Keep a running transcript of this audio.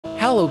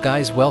Hello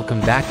guys, welcome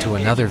back to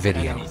another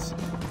video.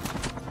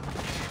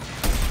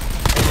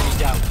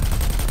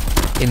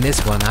 In this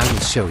one I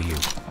will show you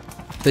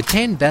the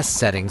 10 best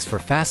settings for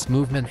fast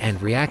movement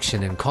and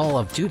reaction in Call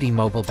of Duty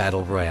Mobile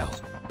Battle Royale.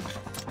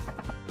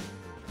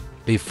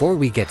 Before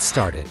we get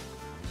started,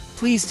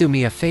 please do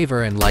me a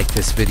favor and like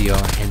this video,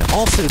 and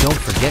also don't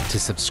forget to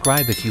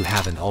subscribe if you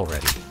haven't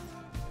already.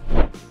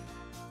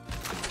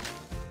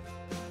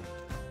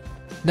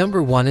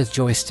 Number 1 is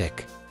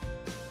joystick.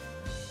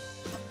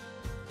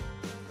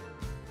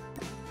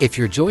 If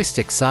your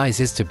joystick size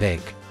is too big,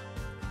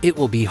 it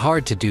will be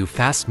hard to do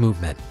fast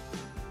movement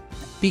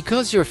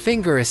because your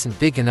finger isn't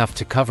big enough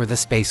to cover the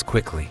space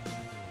quickly.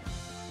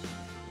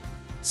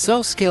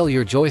 So scale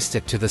your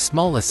joystick to the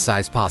smallest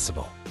size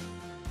possible.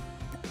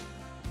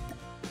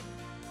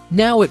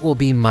 Now it will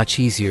be much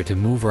easier to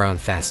move around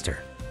faster.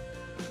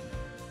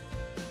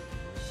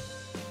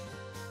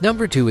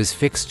 Number 2 is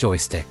fixed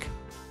joystick.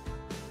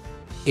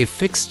 If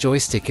fixed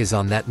joystick is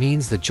on, that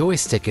means the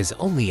joystick is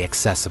only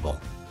accessible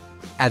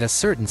at a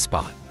certain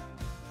spot,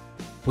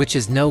 which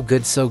is no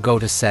good, so go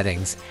to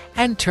settings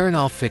and turn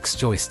off fixed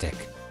joystick.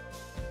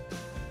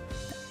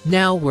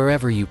 Now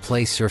wherever you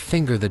place your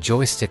finger, the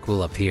joystick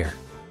will appear.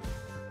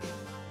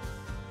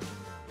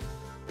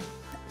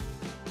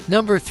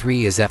 Number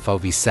 3 is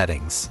FOV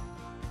settings.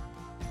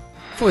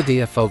 For the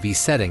FOV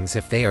settings,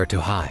 if they are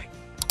too high,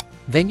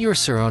 then your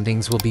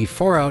surroundings will be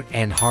far out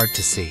and hard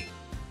to see.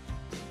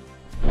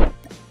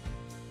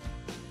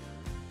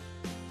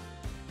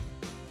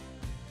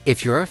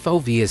 If your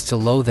FOV is too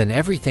low, then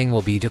everything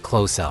will be too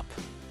close up,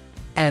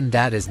 and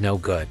that is no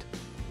good.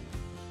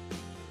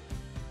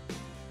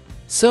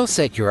 So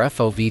set your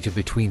FOV to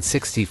between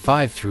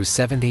 65 through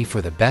 70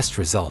 for the best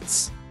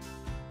results.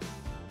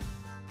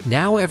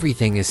 Now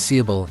everything is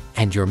seeable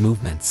and your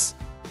movements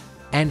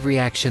and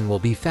reaction will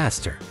be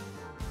faster.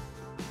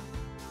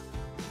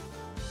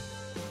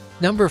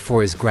 Number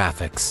 4 is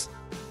graphics.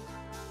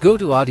 Go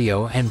to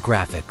audio and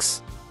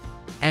graphics,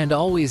 and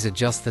always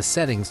adjust the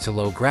settings to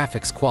low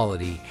graphics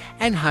quality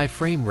and high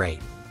frame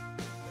rate.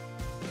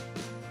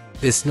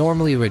 This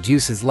normally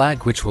reduces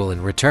lag, which will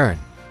in return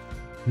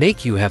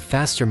make you have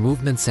faster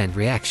movements and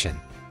reaction.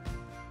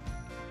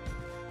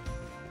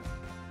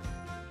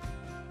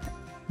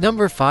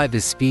 Number 5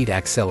 is speed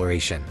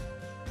acceleration.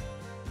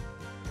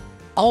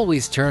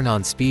 Always turn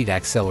on speed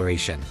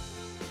acceleration,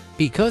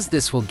 because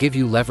this will give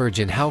you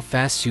leverage in how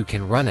fast you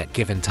can run at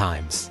given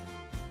times.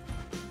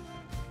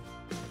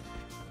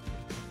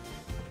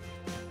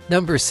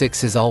 Number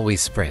 6 is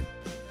always sprint.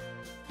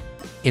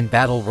 In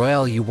Battle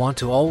Royale, you want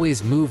to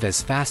always move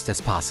as fast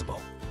as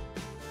possible.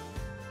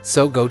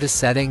 So go to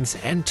settings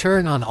and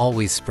turn on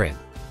always sprint.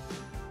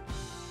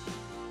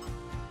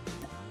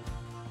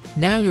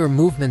 Now your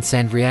movements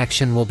and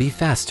reaction will be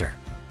faster,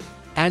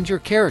 and your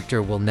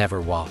character will never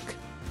walk.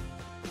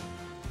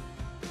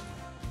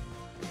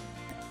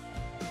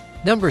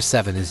 Number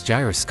 7 is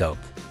gyroscope.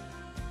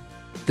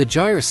 The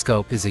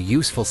gyroscope is a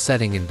useful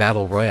setting in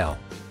Battle Royale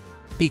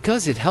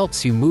because it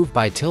helps you move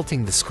by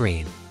tilting the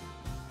screen.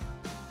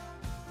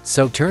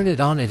 So turn it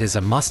on, it is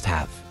a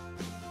must-have.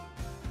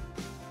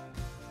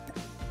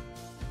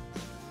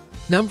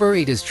 Number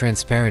 8 is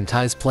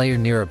transparentize player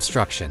near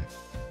obstruction.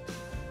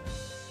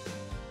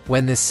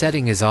 When this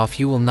setting is off,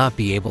 you will not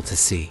be able to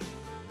see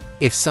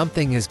if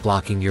something is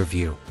blocking your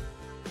view.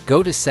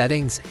 Go to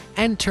settings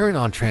and turn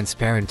on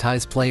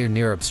transparentize player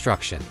near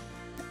obstruction.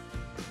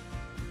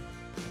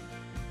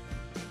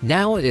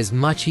 Now it is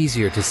much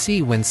easier to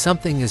see when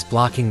something is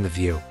blocking the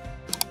view.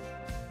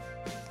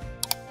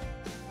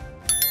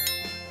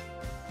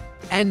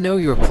 And no,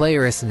 your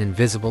player isn't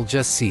invisible,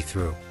 just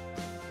see-through.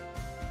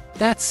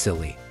 That's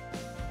silly.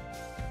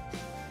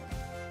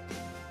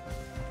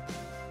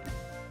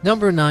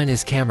 Number 9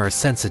 is camera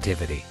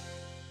sensitivity.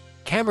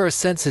 Camera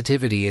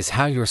sensitivity is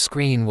how your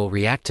screen will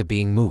react to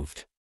being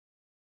moved.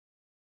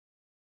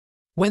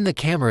 When the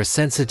camera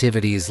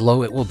sensitivity is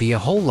low, it will be a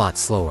whole lot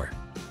slower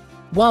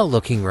while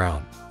looking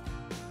around.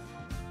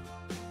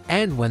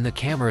 And when the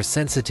camera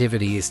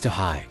sensitivity is too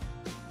high,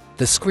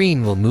 the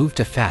screen will move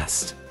too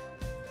fast.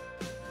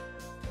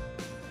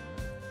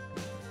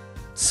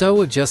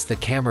 So adjust the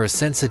camera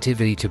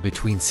sensitivity to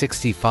between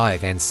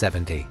 65 and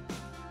 70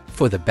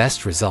 for the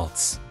best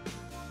results.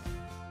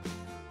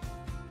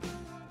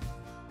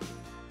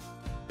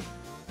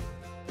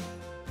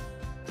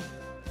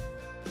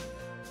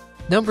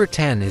 Number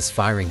 10 is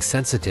firing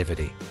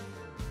sensitivity.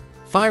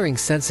 Firing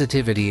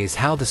sensitivity is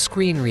how the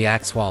screen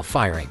reacts while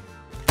firing.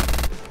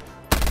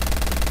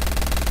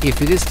 If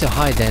it is too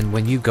high, then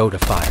when you go to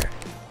fire,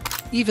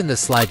 even the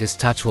slightest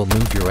touch will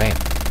move your aim.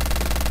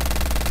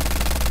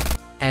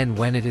 And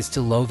when it is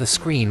too low, the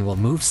screen will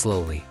move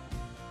slowly,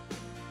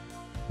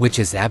 which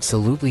is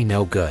absolutely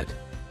no good.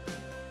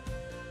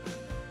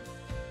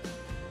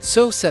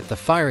 So set the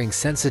firing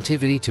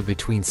sensitivity to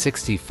between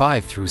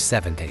 65 through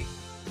 70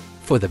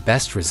 for the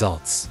best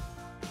results.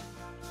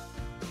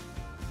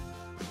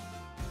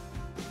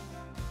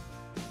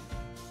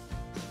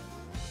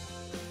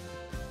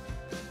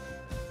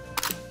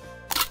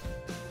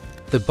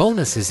 The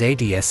bonus is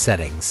ADS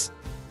settings.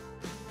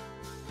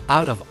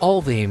 Out of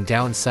all the aim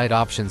down sight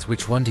options,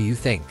 which one do you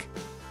think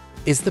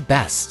is the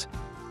best?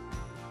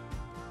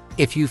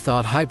 If you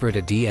thought hybrid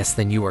ADS,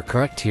 then you are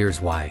correct. Here's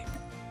why.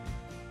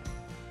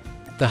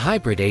 The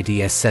hybrid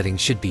ADS setting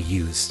should be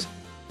used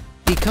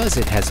because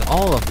it has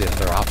all of the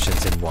other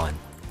options in one.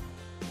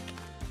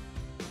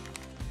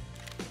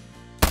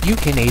 You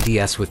can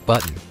ADS with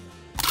button,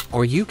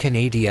 or you can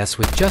ADS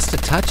with just a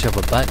touch of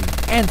a button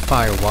and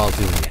fire while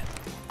doing it.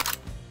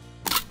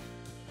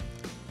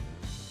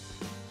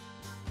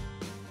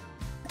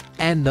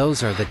 And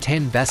those are the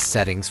 10 best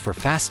settings for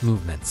fast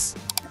movements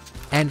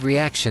and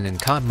reaction in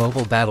Cod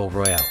Mobile Battle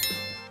Royale.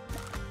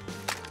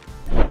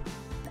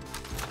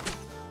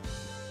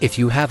 If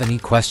you have any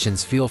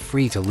questions, feel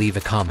free to leave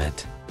a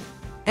comment,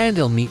 and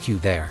I'll meet you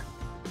there.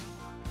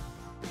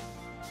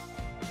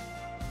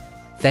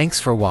 Thanks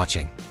for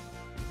watching.